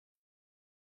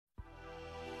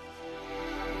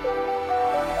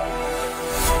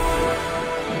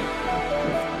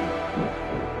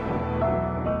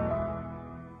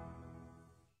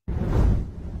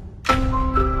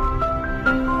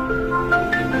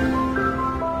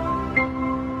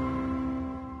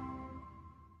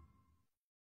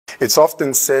It's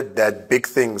often said that big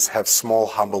things have small,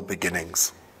 humble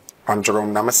beginnings. I'm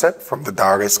Jerome Namaset from the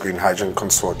Daures Green Hydrogen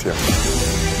Consortium.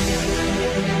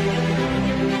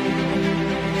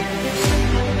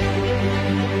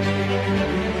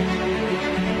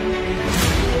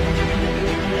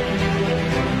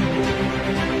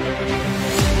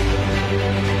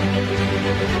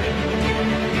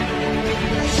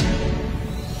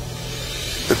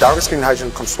 The Daures Green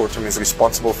Hydrogen Consortium is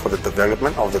responsible for the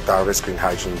development of the Daures Green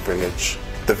Hydrogen Village.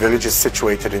 The village is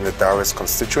situated in the Daures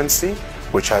constituency,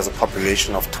 which has a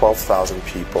population of 12,000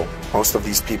 people. Most of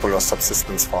these people are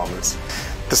subsistence farmers.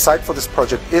 The site for this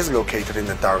project is located in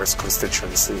the Daures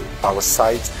constituency. Our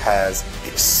site has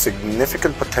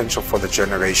significant potential for the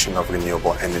generation of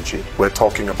renewable energy. We're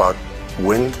talking about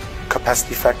wind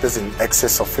capacity factors in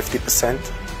excess of 50%,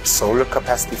 solar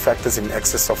capacity factors in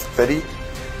excess of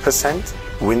 30%,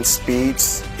 wind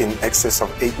speeds in excess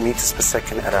of 8 meters per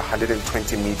second at a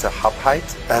 120-meter hub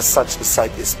height. As such, the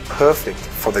site is perfect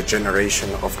for the generation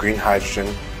of green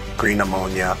hydrogen, green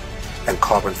ammonia, and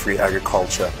carbon-free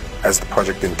agriculture, as the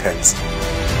project intends.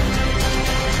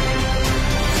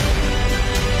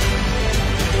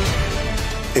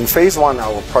 In phase one,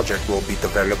 our project will be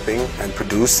developing and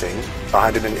producing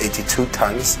 182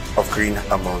 tons of green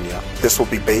ammonia. This will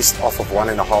be based off of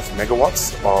 1.5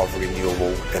 megawatts of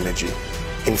renewable energy.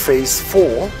 In phase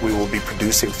 4, we will be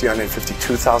producing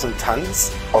 352,000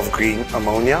 tons of green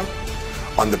ammonia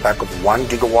on the back of 1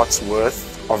 gigawatts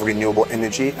worth of renewable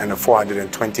energy and a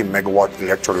 420 megawatt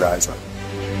electrolyzer.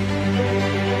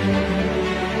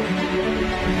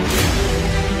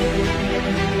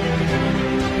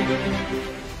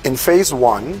 In phase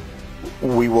 1,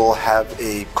 we will have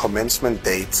a commencement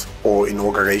date or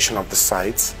inauguration of the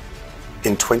site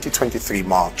in 2023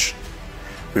 March.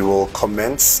 We will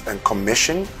commence and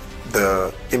commission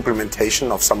the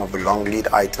implementation of some of the long lead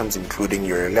items, including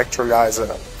your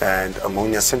electrolyzer and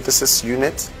ammonia synthesis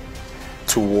unit,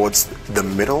 towards the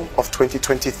middle of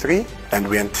 2023. And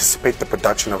we anticipate the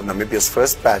production of Namibia's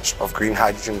first batch of green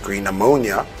hydrogen, green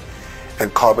ammonia,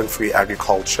 and carbon-free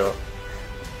agriculture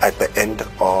at the end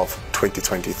of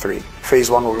 2023.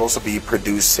 Phase 1 will also be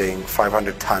producing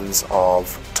 500 tons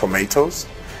of tomatoes,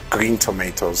 green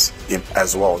tomatoes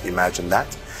as well, imagine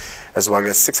that, as well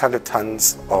as 600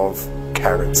 tons of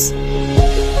carrots.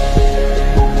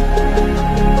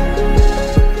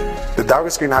 The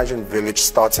Daures Green Hydrogen Village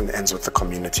starts and ends with the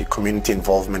community. Community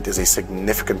involvement is a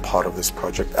significant part of this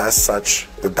project. As such,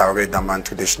 the Daures Daman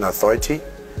Traditional Authority,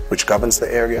 which governs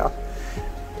the area,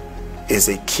 is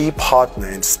a key partner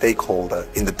and stakeholder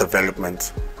in the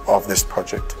development of this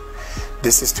project.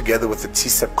 This is together with the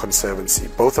TSEP Conservancy.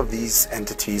 Both of these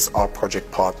entities are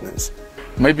project partners.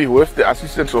 Maybe with the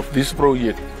assistance of this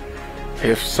project,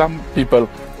 have some people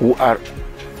who are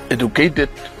educated,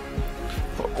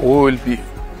 who will be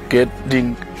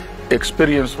getting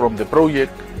experience from the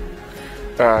project.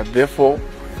 Therefore,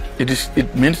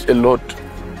 it means a lot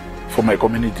for my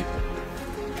community,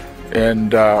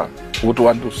 and would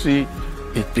want to see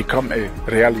it become a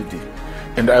reality.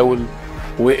 And I will,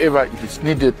 wherever it is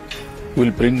needed,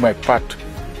 will bring my part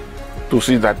to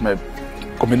see that my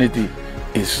community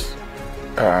is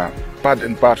part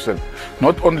and parcel,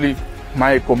 not only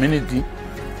my community,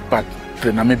 but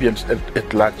the Namibians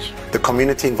at large. The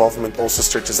community involvement also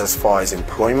stretches as far as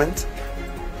employment.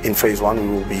 In phase 1, we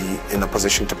will be in a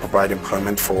position to provide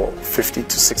employment for 50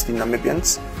 to 60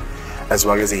 Namibians, as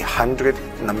well as 100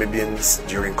 Namibians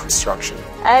during construction.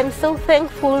 I am so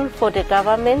thankful for the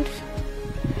government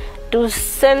to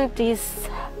send this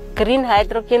green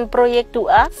hydrogen project to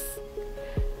us.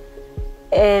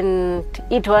 And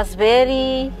it was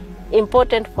very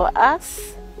important for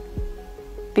us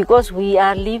because we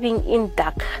are living in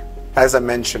dark. As I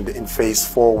mentioned, in phase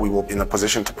 4, we will be in a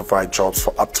position to provide jobs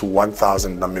for up to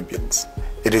 1,000 Namibians.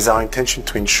 It is our intention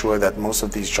to ensure that most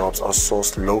of these jobs are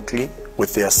sourced locally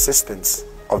with the assistance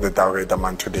of the Daures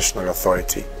Daman Traditional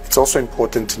Authority. It's also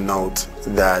important to note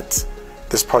that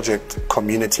this project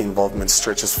community involvement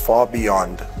stretches far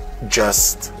beyond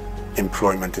just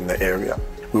employment in the area.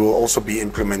 We will also be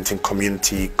implementing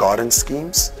community garden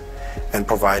schemes and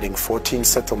providing 14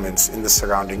 settlements in the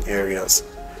surrounding areas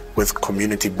with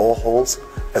community boreholes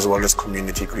as well as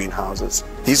community greenhouses.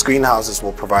 These greenhouses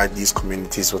will provide these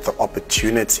communities with the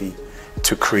opportunity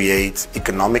to create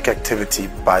economic activity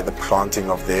by the planting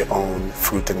of their own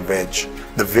fruit and veg.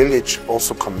 The village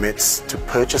also commits to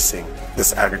purchasing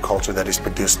this agriculture that is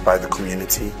produced by the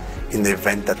community in the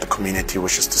event that the community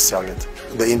wishes to sell it.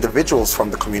 The individuals from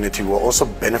the community will also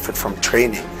benefit from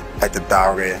training at the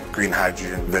Daures Green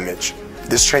Hydrogen Village.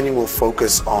 This training will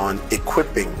focus on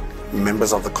equipping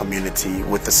members of the community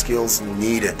with the skills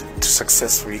needed to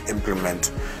successfully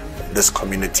implement this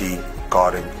community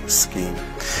garden scheme.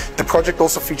 The project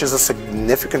also features a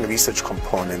significant research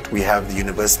component. We have the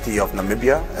University of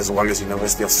Namibia as well as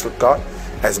University of Stuttgart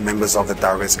as members of the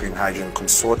Daures Green Hydrogen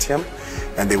Consortium,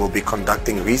 and they will be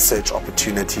conducting research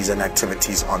opportunities and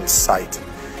activities on site.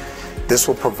 This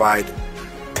will provide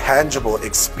tangible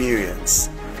experience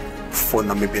for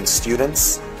Namibian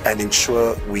students and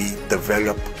ensure we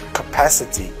develop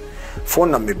capacity for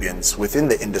Namibians within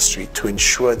the industry to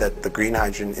ensure that the green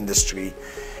hydrogen industry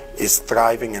is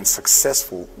thriving and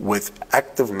successful with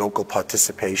active local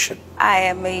participation. I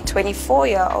am a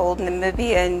 24-year-old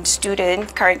Namibian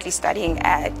student currently studying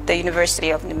at the University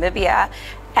of Namibia,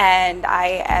 and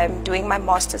I am doing my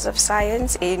Masters of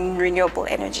Science in Renewable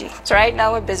Energy. So right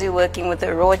now we're busy working with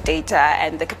the raw data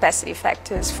and the capacity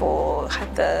factors for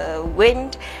the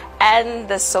wind and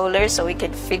the solar, so we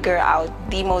can figure out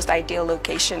the most ideal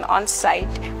location on site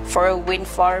for a wind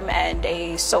farm and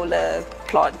a solar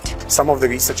plant. Some of the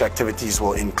research activities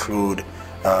will include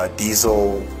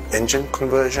diesel engine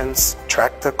conversions,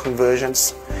 tractor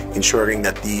conversions, ensuring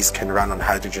that these can run on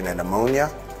hydrogen and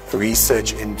ammonia,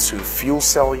 research into fuel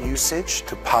cell usage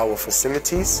to power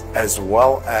facilities, as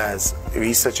well as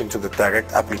research into the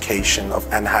direct application of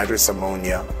anhydrous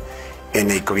ammonia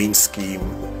in a green scheme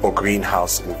or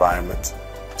greenhouse environment.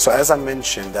 So as I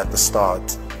mentioned at the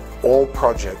start, all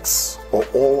projects or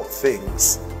all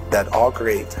things that are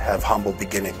great have humble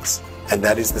beginnings. And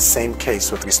that is the same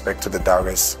case with respect to the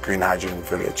Daures Green Hydrogen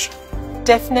Village.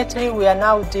 Definitely we are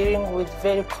now dealing with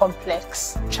very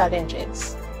complex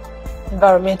challenges.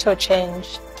 Environmental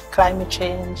change, climate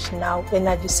change, now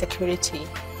energy security.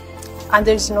 And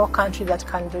there is no country that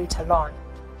can do it alone.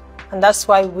 And that's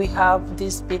why we have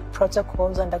these big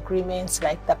protocols and agreements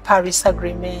like the Paris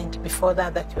Agreement, before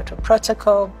that the Kyoto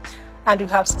Protocol, and we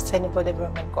have Sustainable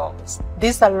Development Goals.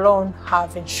 These alone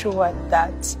have ensured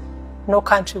that no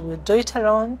country will do it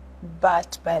alone,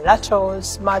 but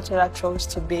bilaterals, multilaterals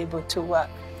to be able to work.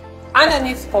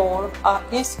 Underneath all are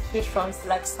institutions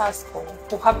like SASSCAL,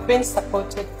 who have been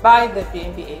supported by the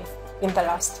BMBF in the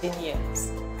last 10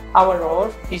 years. Our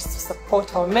role is to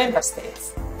support our member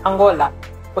states, Angola,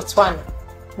 Botswana,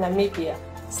 Namibia,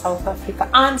 South Africa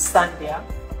and Zambia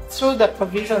through the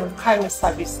provision of climate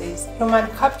services, human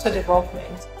capital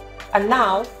development, and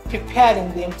now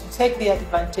preparing them to take the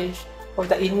advantage of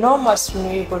the enormous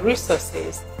renewable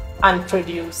resources and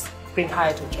produce green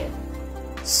hydrogen.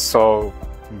 So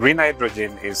green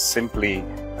hydrogen is simply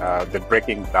the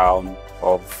breaking down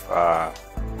of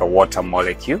a water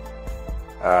molecule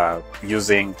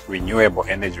using renewable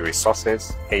energy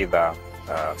resources, either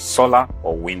solar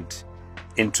or wind,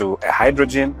 into a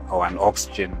hydrogen or an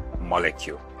oxygen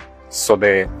molecule. So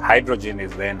the hydrogen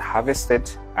is then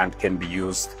harvested and can be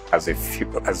used as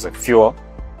a fuel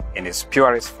in its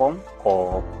purest form,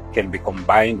 or can be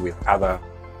combined with other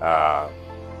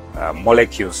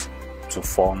molecules to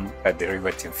form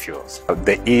derivative fuels.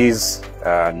 There is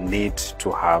a need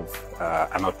to have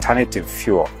an alternative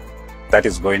fuel that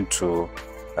is going to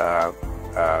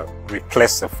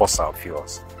replace the fossil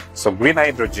fuels. So green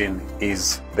hydrogen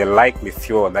is the likely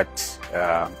fuel that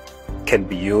can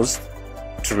be used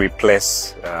to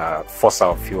replace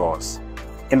fossil fuels,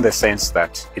 in the sense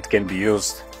that it can be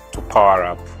used to power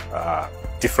up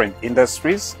different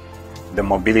industries, the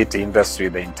mobility industry,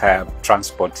 the entire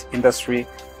transport industry.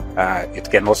 It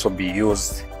can also be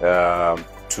used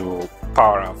to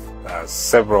power up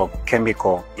several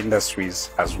chemical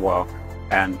industries as well.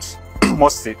 And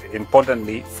most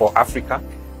importantly for Africa,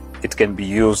 it can be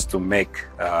used to make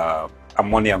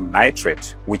ammonium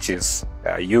nitrate, which is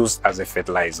used as a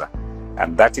fertilizer.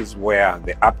 And that is where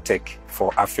the uptake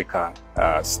for Africa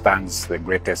stands the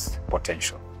greatest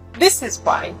potential. This is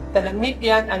why the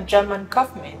Namibian and German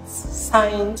governments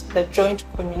signed the joint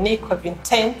communique of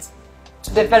intent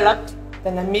to develop the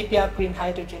Namibia Green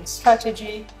Hydrogen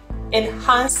Strategy,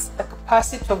 enhance the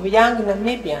capacity of young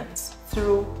Namibians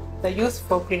through the Youth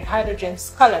for Green Hydrogen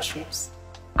scholarships,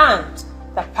 and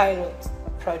the pilot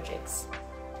projects.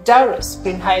 Daures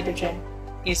Green Hydrogen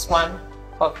is one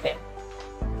of them.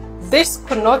 This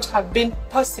could not have been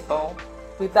possible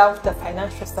without the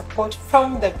financial support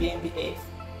from the BMBF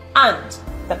and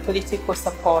the political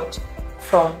support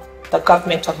from the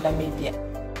government of Namibia.